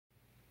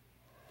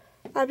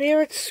I'm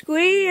here at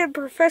Squee and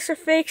Professor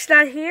Fake's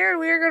not here.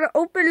 We're going to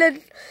open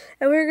it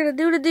and we're going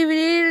to do the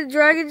DVD, The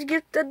Dragon's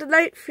Gift of the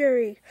Night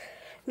Fury.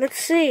 Let's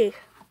see.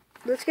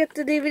 Let's get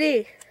the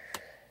DVD.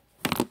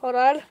 Hold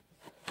on.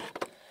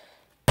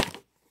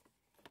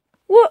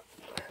 What?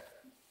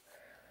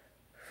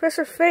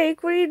 Professor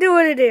Fake, what are you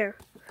doing in there?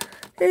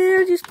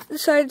 I just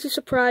decided to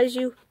surprise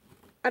you.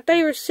 I thought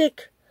you were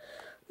sick.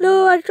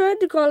 No, I tried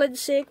to call in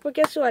sick, but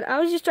guess what? I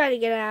was just trying to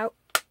get out.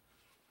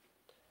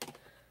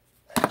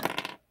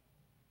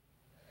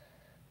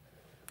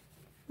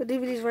 The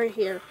DVD's right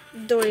here.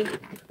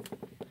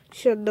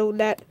 Should have known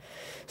that.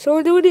 So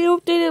we're doing the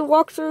updated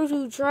walkthrough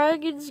to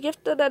Dragon's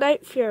Gift of the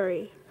Night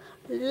Fury.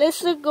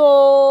 Let's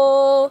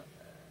go.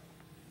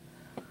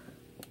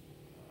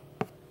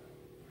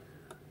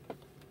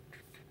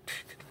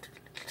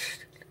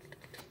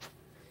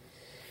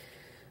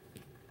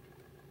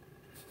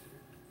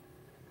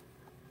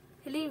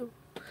 Hello.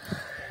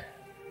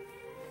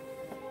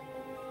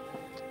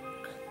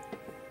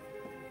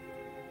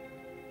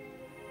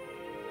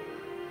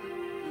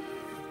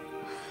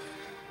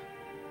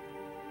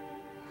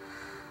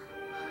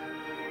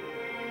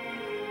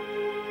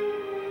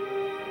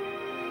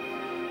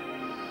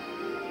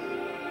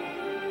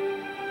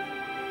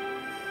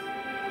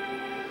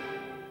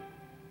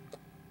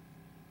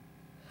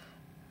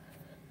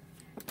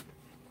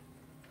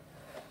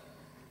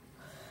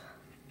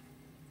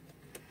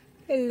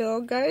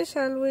 Hello guys,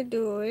 how are we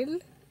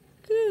doing?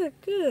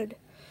 Good.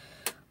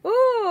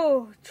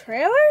 Oh,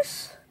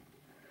 trailers?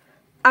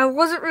 I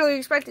wasn't really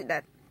expecting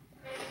that.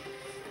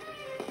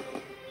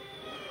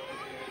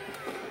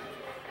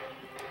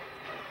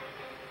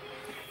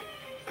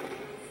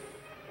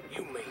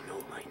 You may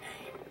know my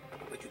name,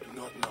 but you do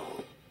not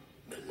know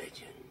the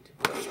legend.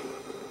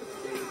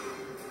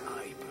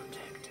 I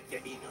protect the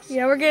innocent.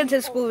 Yeah, we're getting to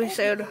this movie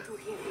soon.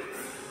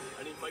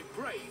 And in my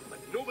brave but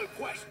noble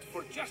quest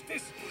for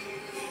justice,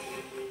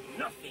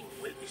 nothing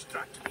will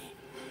distract me.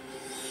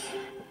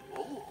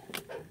 Oh.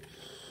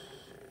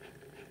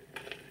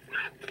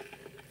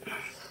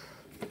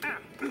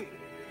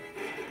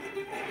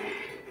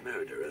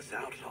 Murderous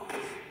outlaws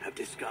have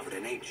discovered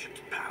an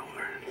ancient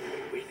power.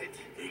 With it,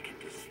 they can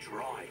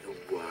destroy the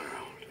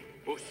world.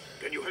 Puss,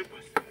 can you help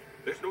us?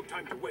 There's no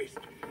time to waste.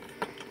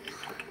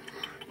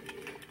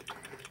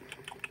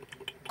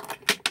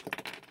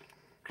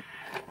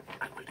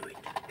 I will do it.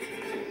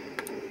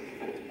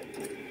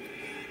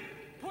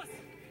 Puss!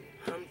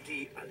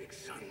 Humpty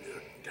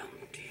Alexander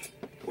Dumpty.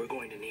 We're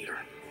going to need her.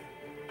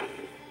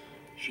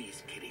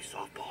 She's Kitty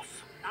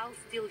Softballs. I'll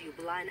steal you,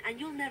 blind, and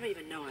you'll never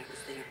even know I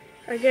was there.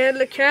 Again,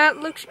 the cat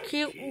looks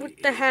cute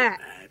with the hat.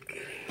 Mad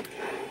Kitty.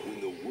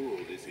 When the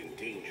world is in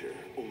danger,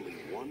 only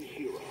one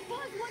hero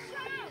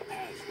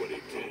has what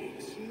it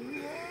takes.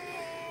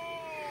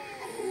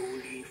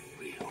 Holy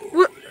freedom.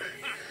 What?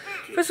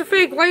 Professor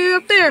Fake, why are you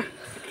up there?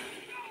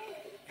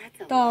 That's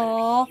a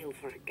lot of heel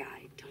for a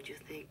guy, don't you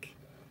think?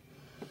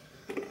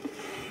 9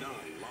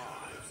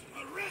 lives.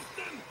 Arrest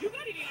them! You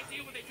got any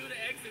idea what they do to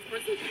eggs in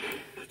prison?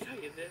 I'll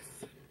tell you this.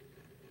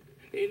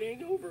 It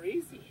ain't over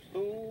easy.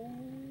 Oh.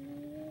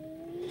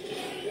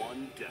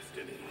 One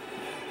destiny.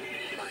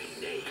 My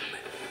name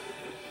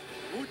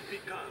would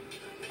become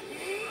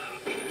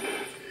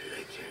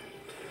legend.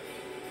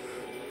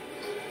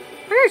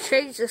 I'm gonna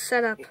change the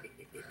setup.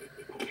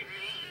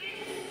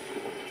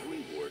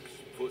 DreamWorks,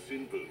 Puss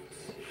in Boots.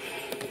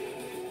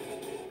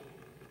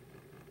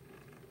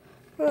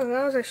 Oh,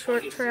 that was a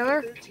short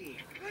trailer.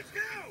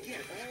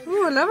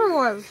 Ooh, another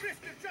one.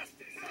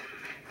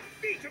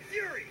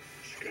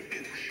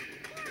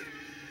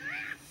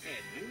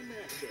 And new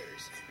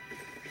masters.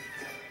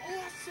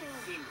 Awesome!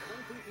 In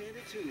Kung Fu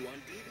Panda 2 on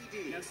DVD.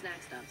 No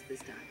snack stops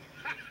this time.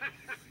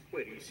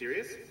 Wait, are you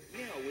serious?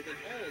 Now with an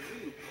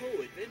all-new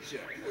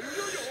co-adventure.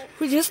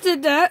 We just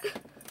did that.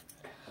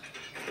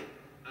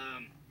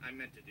 I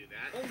meant to do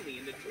that. Only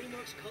in the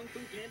DreamWorks Kung Fu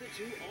Panda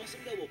 2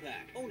 Awesome Double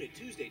Pack. Own it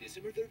Tuesday,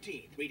 December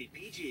 13th. Rated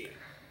PG.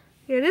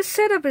 Yeah, this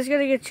setup is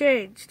gonna get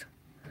changed.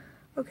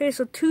 Okay,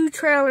 so 2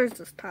 trailers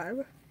this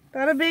time.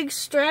 Not a big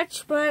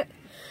stretch, but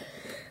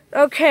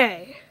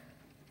okay.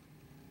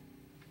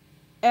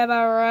 Am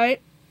I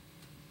right?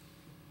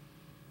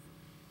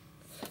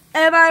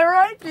 Am I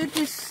right? It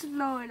is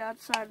snowing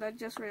outside, I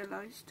just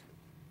realized.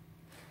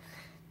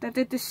 That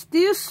it is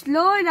still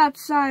snowing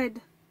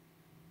outside.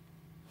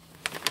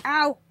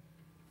 Ow!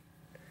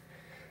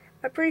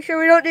 I'm pretty sure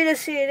we don't need to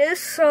see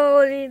this,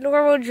 so the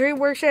normal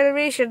DreamWorks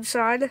animation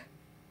side.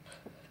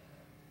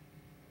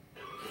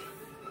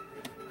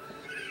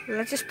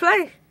 Let's just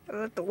play. I'll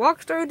let the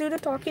walkthrough do the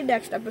talking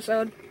next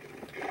episode.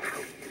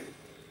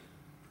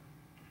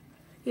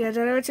 Yeah,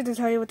 did I mention to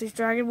tell you what these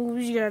dragon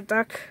movies you gotta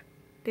duck?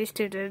 These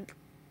 2 did.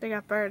 They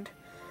got burned.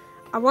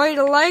 I want you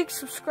to like,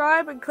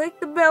 subscribe, and click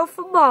the bell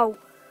for more.